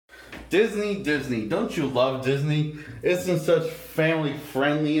Disney. Don't you love Disney? Isn't such family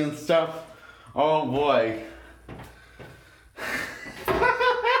friendly and stuff? Oh boy.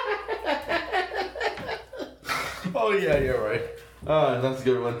 Oh yeah, you're right. Oh, that's a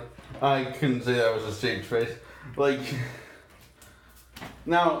good one. I couldn't say that was a straight face. Like,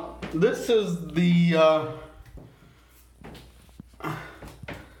 now this is the.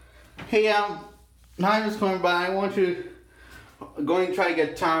 Hey, I'm just coming by. I want you going to try to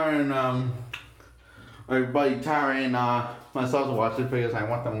get Tara and everybody, Tara and myself to watch it because I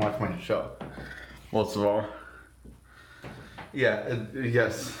want them to watch my show. Most of all. Yeah.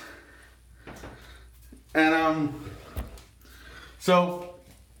 Yes. And so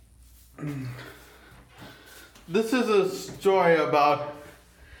this is a story about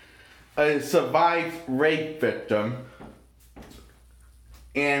a survived rape victim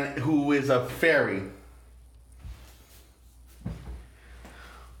and who is a fairy.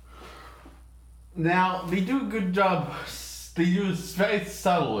 Now, they do a good job. They use very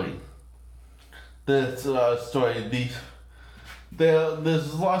subtly this story.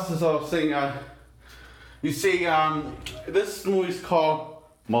 There's lots of sort of thing. You see, this movie's called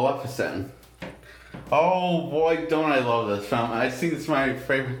Maleficent. Oh boy, don't I love this film. I think it's my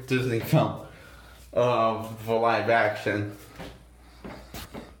favorite Disney film for live action.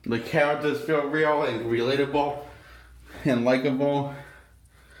 The characters feel real and relatable and likable.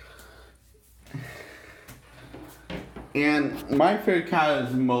 And my favorite character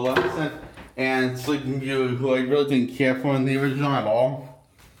is Maleficent and Sleeping Beauty, who I really didn't care for in the original at all.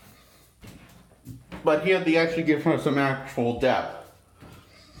 But here they actually give her some actual depth.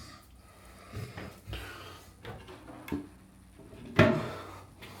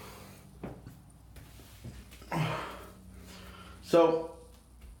 So,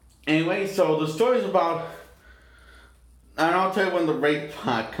 anyway, so the story's about, and I'll tell you when the rape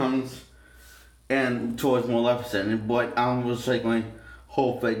part comes and towards Maleficent, but I was like, I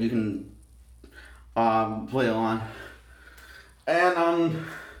hope that you can play along. And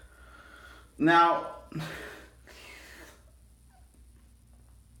now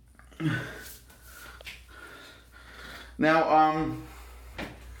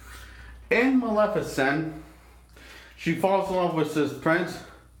in Maleficent, she falls in love with this prince,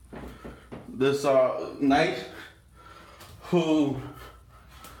 this knight, who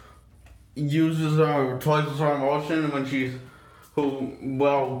uses her, toys with her emotion when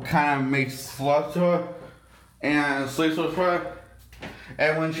kind of makes love to her and sleeps with her.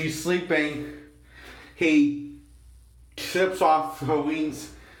 And when she's sleeping, he chips off her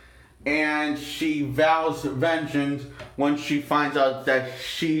wings and she vows vengeance when she finds out that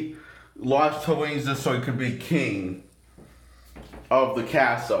she lost her wings just so he could be king of the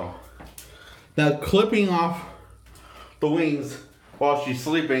castle. Now, clipping off the wings while she's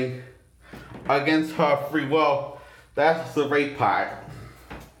sleeping against her free will, that's the rape part.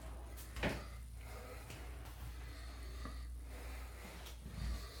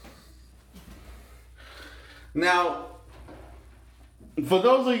 Now, for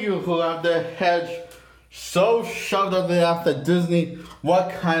those of you who have their heads so shoved up their ass at Disney,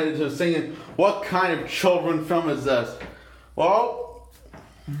 what kind of children film is this? Well,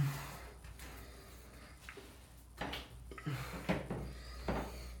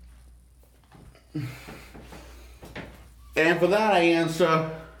 and for that I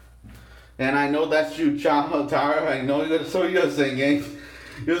answer, and I know that's you, Tara. I know you're singing.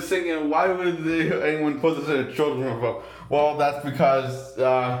 You're singing, why would anyone put this in a children's book? Well, that's because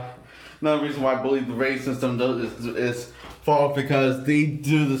another reason why I believe the rating system is false, because they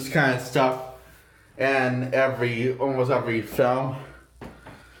do this kind of stuff in almost every film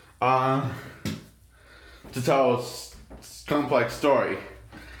to tell a complex story,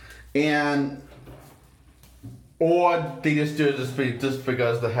 or they just do it just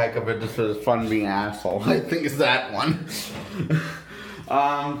because the heck of it, just for the fun being an asshole. I think it's that one.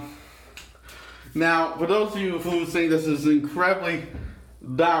 Now, for those of you who think this is incredibly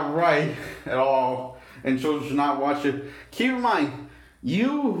not right at all, and children should not watch it, keep in mind,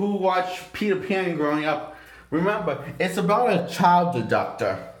 you who watched Peter Pan growing up, remember, it's about a child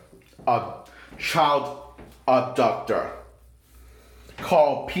abductor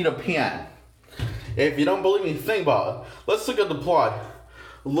called Peter Pan. If you don't believe me, think about it. Let's look at the plot.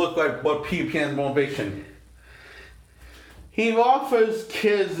 Look at what Peter Pan's motivation. He offers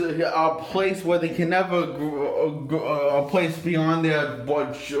kids a place where they can never a place beyond their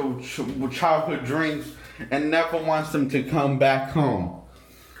childhood dreams, and never wants them to come back home.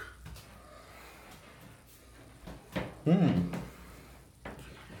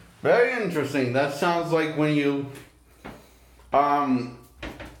 Very interesting. That sounds like when you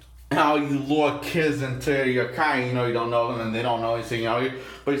how you lure kids into your car, you don't know them and they don't know anything,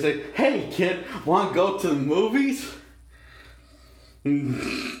 but you say, hey kid, want to go to the movies?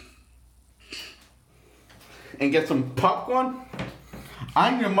 And get some popcorn?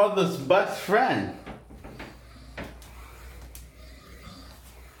 I'm your mother's best friend.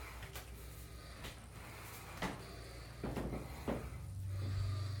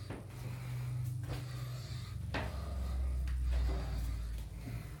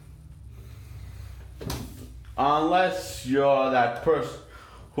 Unless you're that person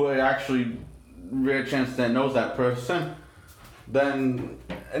who actually real chance that knows that person, then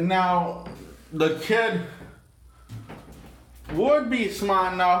now the kid would be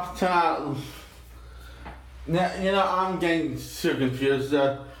smart enough to not, I'm getting so confused.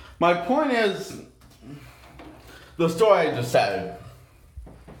 My point is the story I just said.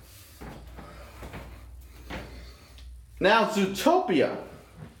 Now Zootopia.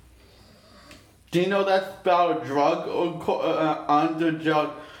 Do you know that's about a drug or under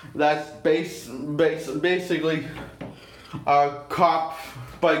drug that's basically a cop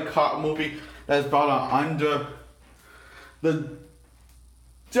by cop movie that's about under the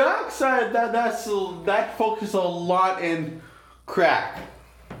dark side that focuses a lot in crack.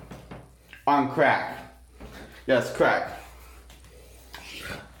 On crack. Yes, crack.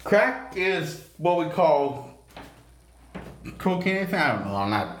 Crack is what we call cocaine. I don't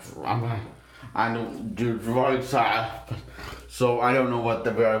know. I don't do drugs, so I don't know what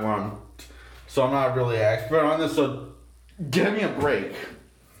the very one. So I'm not really an expert on this. So give me a break.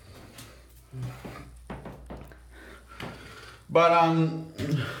 But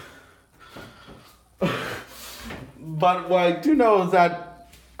what I do know is that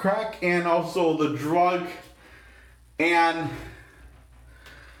crack and also the drug, and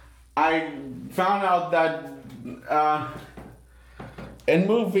I found out that in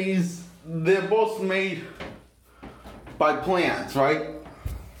movies they're both made by plants, right?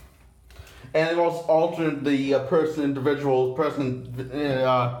 And it also altered the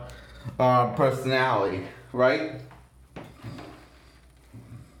personality, right?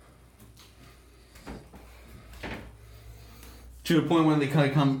 To the point when they kind of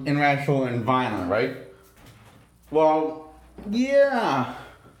become irrational and violent, right? Well, yeah.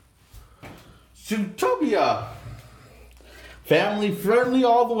 Zootopia. Family friendly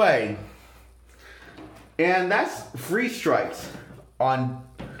all the way. And that's 3 strikes on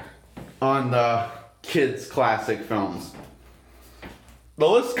the kids' classic films. The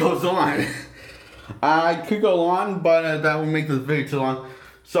list goes on. I could go on, but that would make this video too long.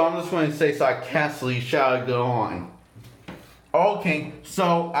 So I'm just going to say sarcastically, shall I go on? Okay,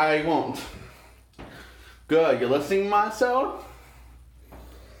 so I won't. Good. You're listening, Marcelo?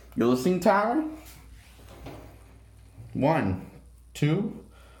 You're listening, Tyra? 1, 2,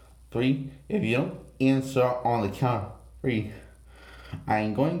 3. If you don't answer on the count of 3,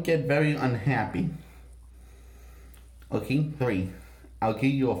 I'm going to get very unhappy. Okay, 3. I'll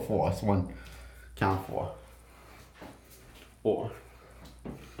give you a 4. So 1, count 4. 4.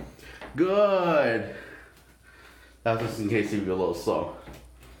 Good. That's just in case you're a little slow.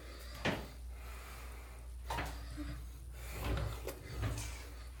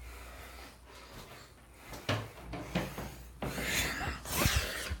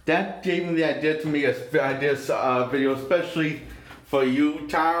 That gave me the idea to make a video, especially for you,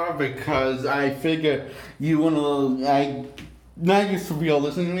 Tara, because I figured you wanna. Not used to real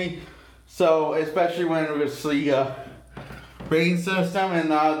listening to me, so especially when it was the rating system and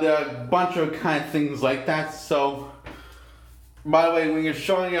there are a bunch of kind of things like that. So, by the way, when you're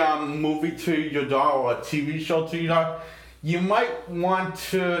showing a movie to your dog or a TV show to your dog, you might want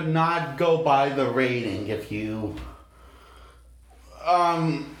to not go by the rating if you.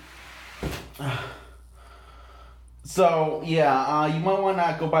 So yeah, you might want to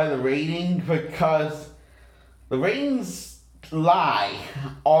not go by the rating because the ratings lie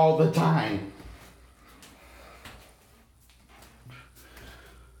all the time.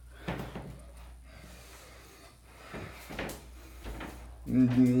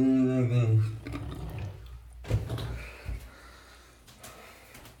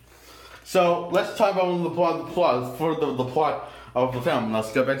 So let's talk about the plot of the film.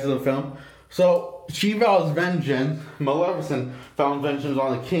 Let's go back to the film. So she vows vengeance. Maleficent found vengeance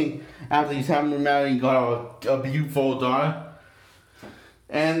on the king after he's having married and got a beautiful daughter.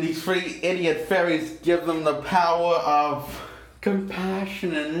 And these 3 idiot fairies give them the power of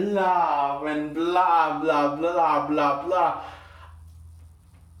compassion and love and blah blah blah blah blah.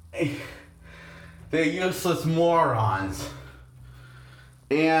 They're useless morons.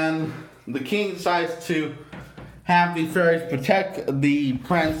 And the king decides to have the fairies protect the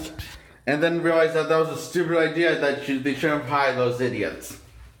prince, and then realize that was a stupid idea, that they shouldn't hire those idiots.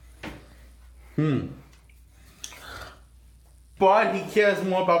 But he cares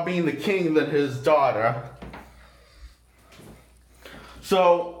more about being the king than his daughter.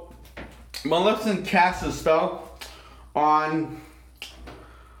 So Maleficent casts a spell on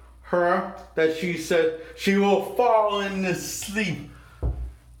her that she said she will fall into sleep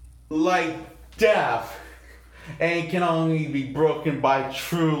like death, and can only be broken by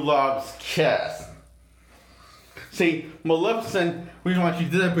true love's kiss. See, Maleficent, the reason why she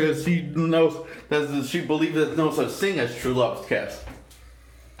did it, because she knows that she believes there's no such thing as true love's kiss.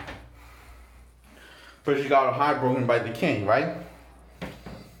 But she got her heart broken by the king, right?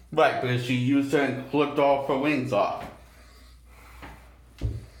 Right, because she used her and flipped all her wings off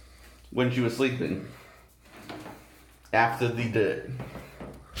when she was sleeping. After they did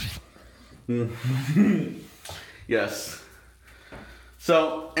it. Yes.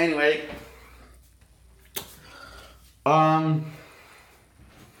 So, anyway. I'm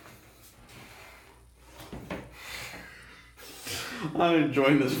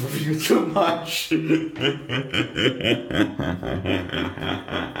enjoying this review too much.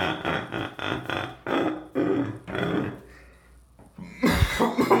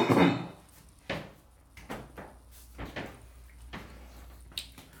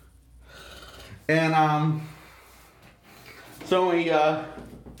 And so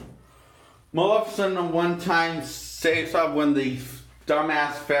Maleficent one time saves up when the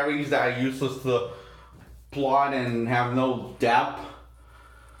dumbass fairies that are useless to plot and have no depth.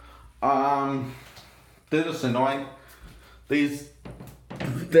 They're just annoying. They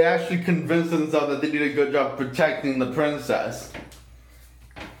actually convinced themselves that they did a good job protecting the princess.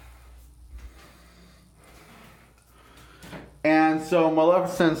 And so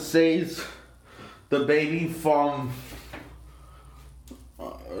Maleficent saves the baby from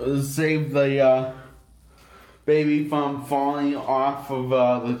baby from falling off of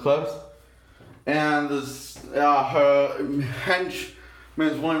the cliffs, and her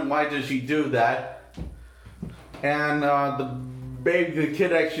henchman's wondering why did she do that, and the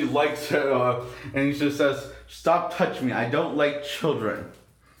kid actually likes her, and he just says, "Stop touching me, I don't like children."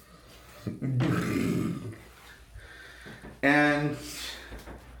 and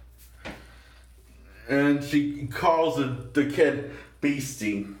she calls the kid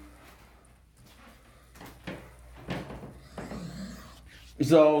Beastie.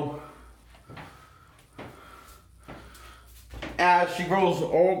 So, as she grows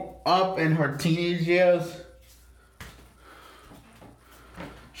up in her teenage years,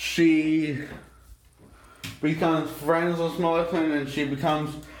 she becomes friends with Maleficent, and she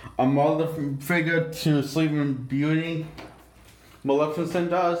becomes a mother figure to Sleeping Beauty. Maleficent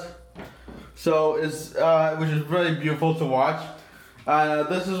does. So which is really beautiful to watch.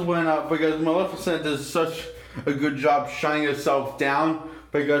 This is when because Maleficent does such a good job shutting herself down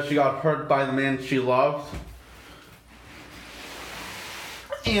because she got hurt by the man she loved.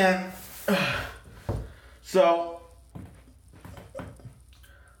 And so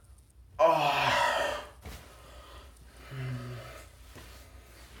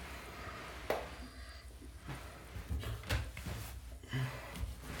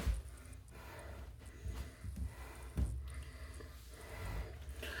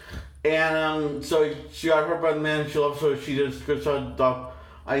so she got hurt by the man she loved, so she just started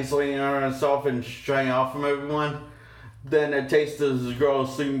isolating herself and shutting off from everyone. Then it takes this girl,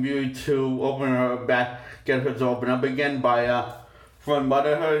 Sleeping Beauty, to open her back, get her to open up again by front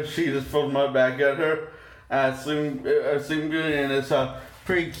mother her. She just front mother back at her, Sleeping Beauty, and it's a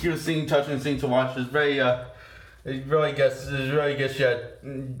pretty cute scene, touching scene to watch. It's very it really gets your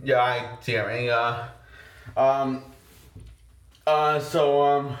eye tearing.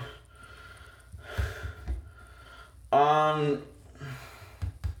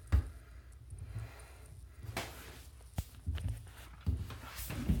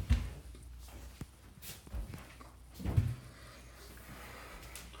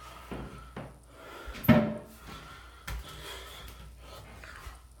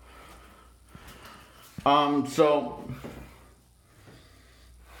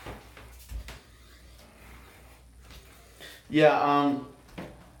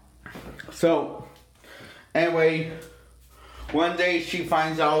 So anyway, one day she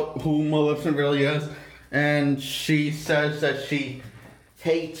finds out who Maleficent really is, and she says that she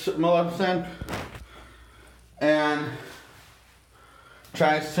hates Maleficent and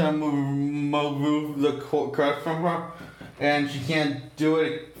tries to remove the curse from her, and she can't do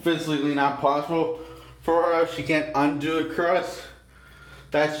it. Physically not possible for her. She can't undo the curse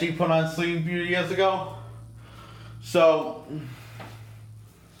that she put on Sleeping Beauty years ago. So,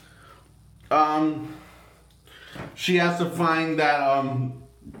 she has to find that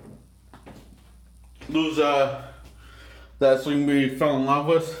loser that Sleeping Beauty fell in love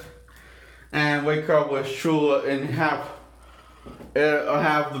with, and wake her up with Shula, and have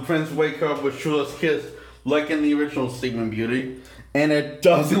the prince wake her up with Shula's kiss, like in the original Sleeping Beauty, and it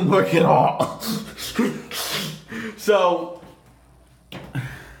doesn't work at all. So,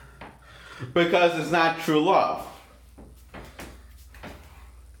 because it's not true love.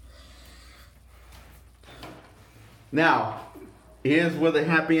 Now, here's where the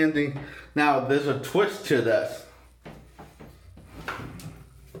happy ending. Now, there's a twist to this.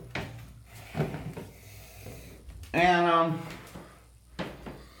 And,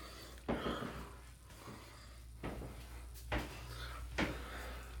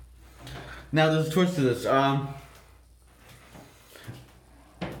 now there's a twist to this.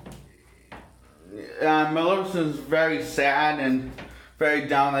 Maleficent's very sad and very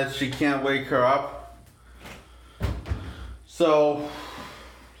down that she can't wake her up. So,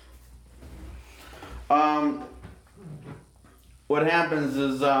 what happens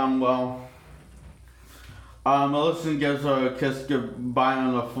is, Maleficent gives her a kiss goodbye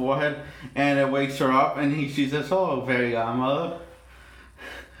on the forehead, and it wakes her up, and she says, "Hello, fairy godmother,"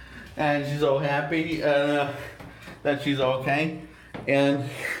 and she's so happy that she's okay, and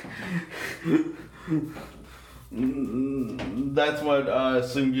that's what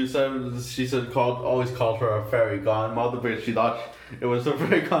Sunju said. She said always called her a fairy godmother because she thought it was a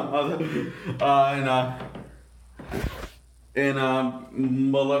fairy godmother. And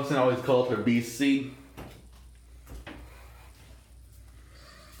Maleficent always called her BC.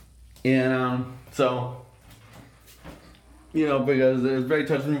 And so, because it was very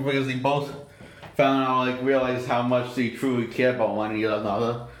touching because they both found out, realized how much they truly cared about one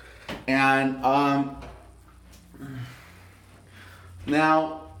another. And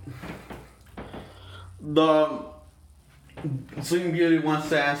now the Sleeping Beauty wants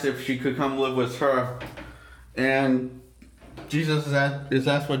to ask if she could come live with her, and Jesus is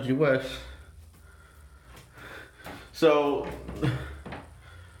that's what you wish. So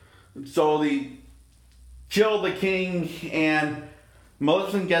they kill the king, and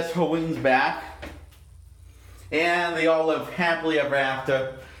Maleficent gets her wings back, and they all live happily ever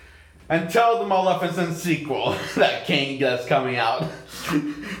after until the Maleficent sequel that's coming out.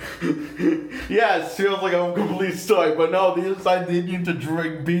 Yes, feels like a complete story, but no, they decided they need to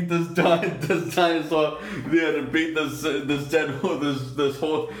beat this dinosaur. They had to beat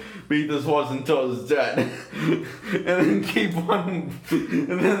this horse until it's dead, and then keep on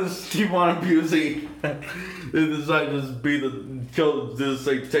abusing. They decided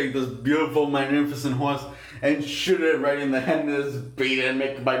to take this beautiful, magnificent horse and shoot it right in the head and just beat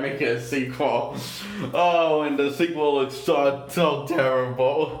it by making a sequel. Oh, and the sequel looks so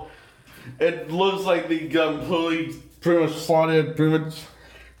terrible. It looks like they pretty much slaughtered pretty much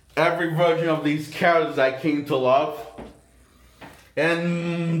every version of these characters I came to love.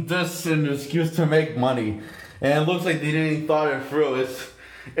 And this is an excuse to make money. And it looks like they didn't thought it through.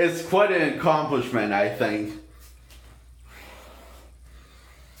 It's quite an accomplishment, I think.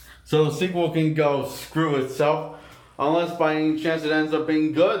 So the sequel can go screw itself. Unless by any chance it ends up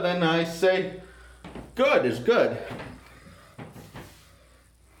being good, then I say good is good.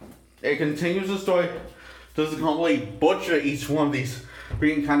 It continues the story. Doesn't completely butcher each one of these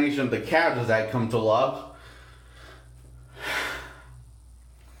reincarnations of the characters I come to love.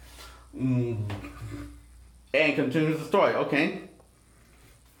 And continues the story, okay.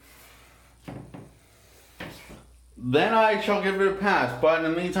 Then I shall give it a pass, but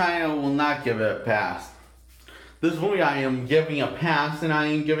in the meantime I will not give it a pass. This movie I am giving a pass, and I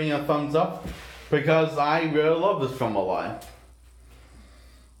am giving a thumbs up because I really love this film a lot.